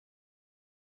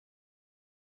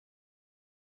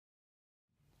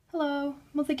Hello,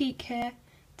 MotherGeek here.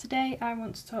 Today I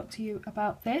want to talk to you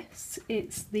about this.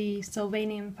 It's the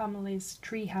Sylvanian family's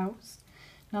Treehouse.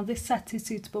 Now this set is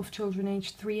suitable for children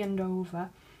aged 3 and over,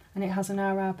 and it has an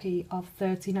RRP of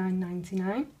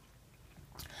 $39.99.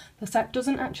 The set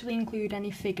doesn't actually include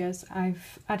any figures.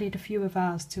 I've added a few of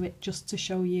ours to it just to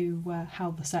show you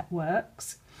how the set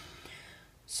works.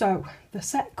 So the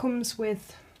set comes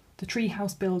with the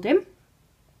treehouse building,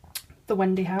 the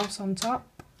Wendy house on top,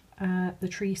 the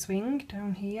tree swing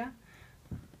down here,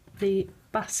 the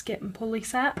basket and pulley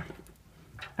set,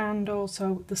 and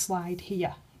also the slide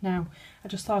here. Now I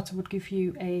just thought I would give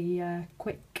you a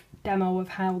quick demo of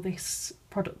how this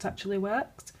product actually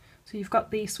works. So you've got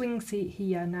the swing seat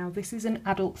here. Now this is an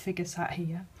adult figure sat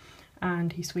here,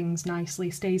 and he swings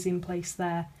nicely, stays in place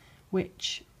there,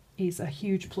 which is a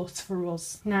huge plus for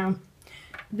us. Now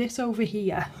this over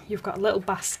here, you've got a little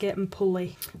basket and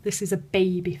pulley. This is a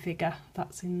baby figure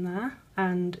that's in there,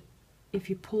 and if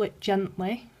you pull it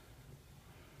gently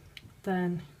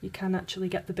then you can actually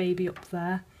get the baby up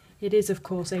there. It is of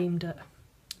course aimed at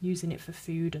using it for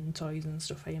food and toys and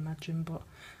stuff, I imagine, but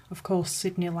of course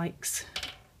Sydney likes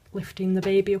lifting the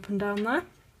baby up and down there.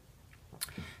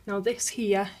 Now this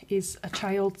here is a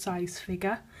child size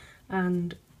figure,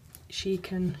 and she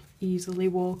can easily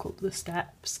walk up the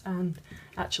steps and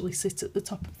actually sit at the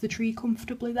top of the tree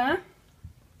comfortably there.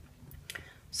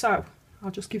 So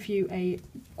I'll just give you a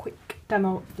quick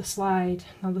demo of the slide.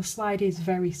 Now the slide is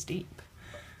very steep,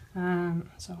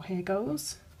 so here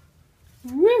goes.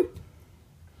 Woo!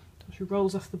 So she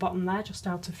rolls off the bottom there, just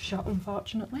out of shot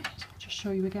unfortunately. So I'll just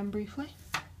show you again briefly.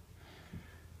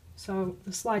 So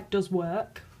the slide does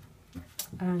work,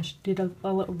 and she did a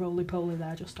little roly-poly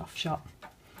there just off shot.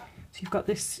 So you've got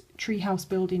this treehouse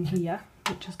building here,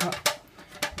 which has got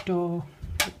a door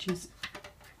which is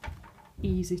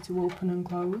easy to open and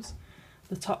close.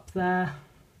 The top there's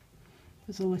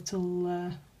a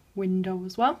little window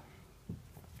as well.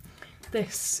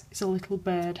 This is a little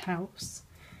bird house,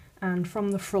 and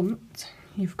from the front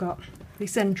you've got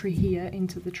this entry here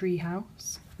into the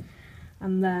treehouse,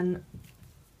 and then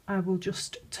I will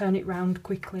just turn it round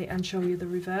quickly and show you the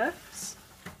reverse.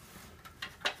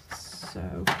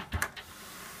 So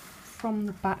from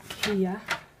the back here,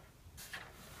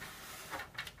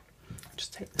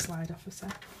 just take the slide off a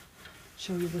sec,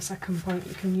 show you the second point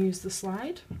you can use the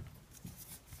slide.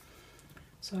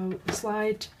 So the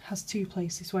slide has two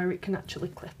places where it can actually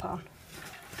clip on.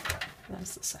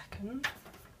 There's the second.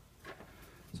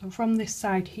 So from this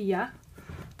side here,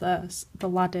 there's the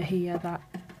ladder here that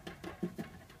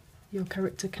your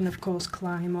character can of course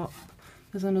climb up.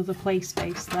 There's another play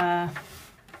space there,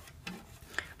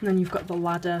 and then you've got the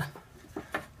ladder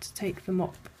to take them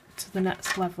up to the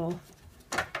next level,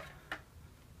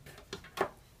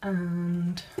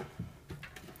 and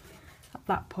at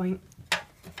that point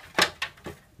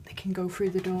they can go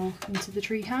through the door into the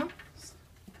treehouse,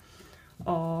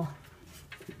 or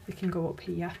they can go up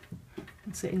here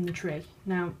and sit in the tree.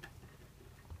 Now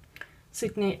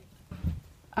Sydney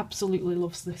absolutely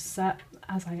loves this set,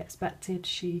 as I expected.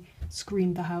 She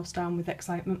screamed the house down with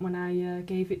excitement when I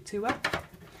gave it to her.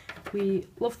 We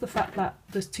love the fact that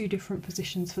there's two different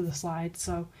positions for the slide,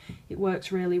 so it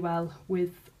works really well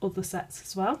with other sets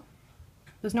as well.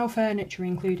 There's no furniture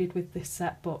included with this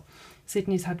set, but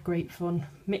Sydney's had great fun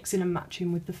mixing and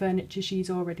matching with the furniture she's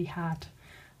already had.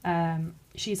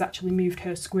 She's actually moved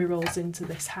her squirrels into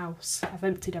this house. I've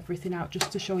emptied everything out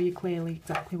just to show you clearly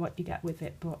exactly what you get with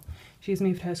it, but she's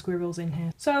moved her squirrels in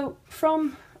here. So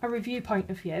from a review point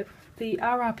of view, the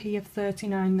RRP of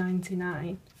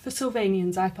 $39.99 for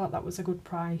Sylvanians, I thought that was a good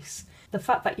price. The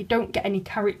fact that you don't get any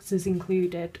characters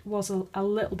included was a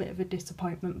little bit of a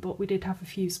disappointment, but we did have a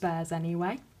few spares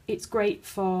anyway. It's great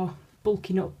for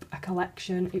bulking up a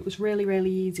collection. It was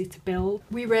really easy to build.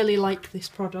 We really like this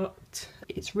product.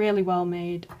 It's really well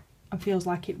made and feels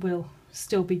like it will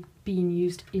still be being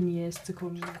used in years to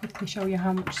come. I'll quickly show you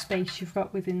how much space you've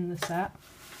got within the set.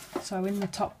 So in the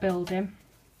top building,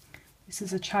 this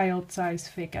is a child size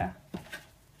figure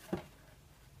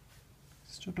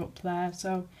stood up there,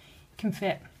 so you can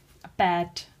fit a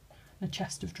bed, a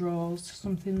chest of drawers,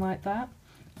 something like that.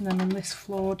 And then on this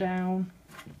floor down,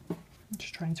 I'm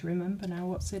just trying to remember now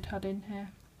what Sid had in here.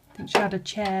 I think she had a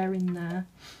chair in there.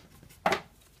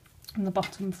 On the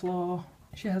bottom floor,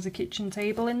 she has a kitchen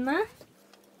table in there.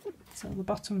 So the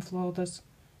bottom floor, there's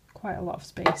quite a lot of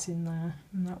space in there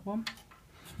in that one.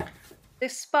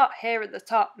 This spot here at the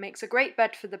top makes a great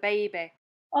bed for the baby.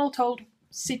 All told,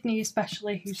 Sydney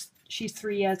especially, she's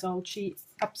 3 years old, she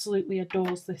absolutely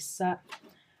adores this set.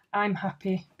 I'm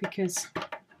happy because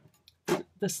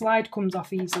the slide comes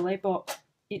off easily, but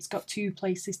it's got 2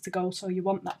 places to go, so you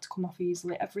want that to come off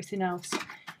easily. Everything else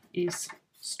is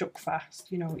stuck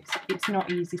fast, you know, it's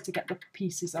not easy to get the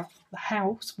pieces off. The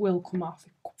house will come off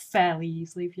fairly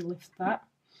easily if you lift that,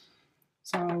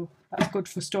 so that's good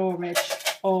for storage,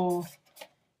 or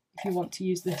if you want to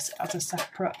use this as a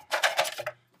separate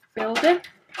building,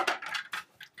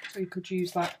 so you could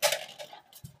use that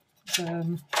as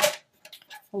a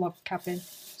log cabin,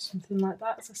 something like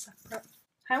that, as a separate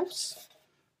house.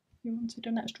 You wanted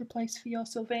an extra place for your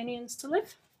Sylvanians to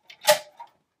live.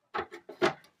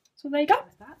 So there you go.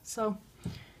 So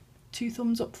 2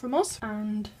 thumbs up from us,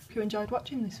 and if you enjoyed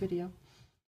watching this video,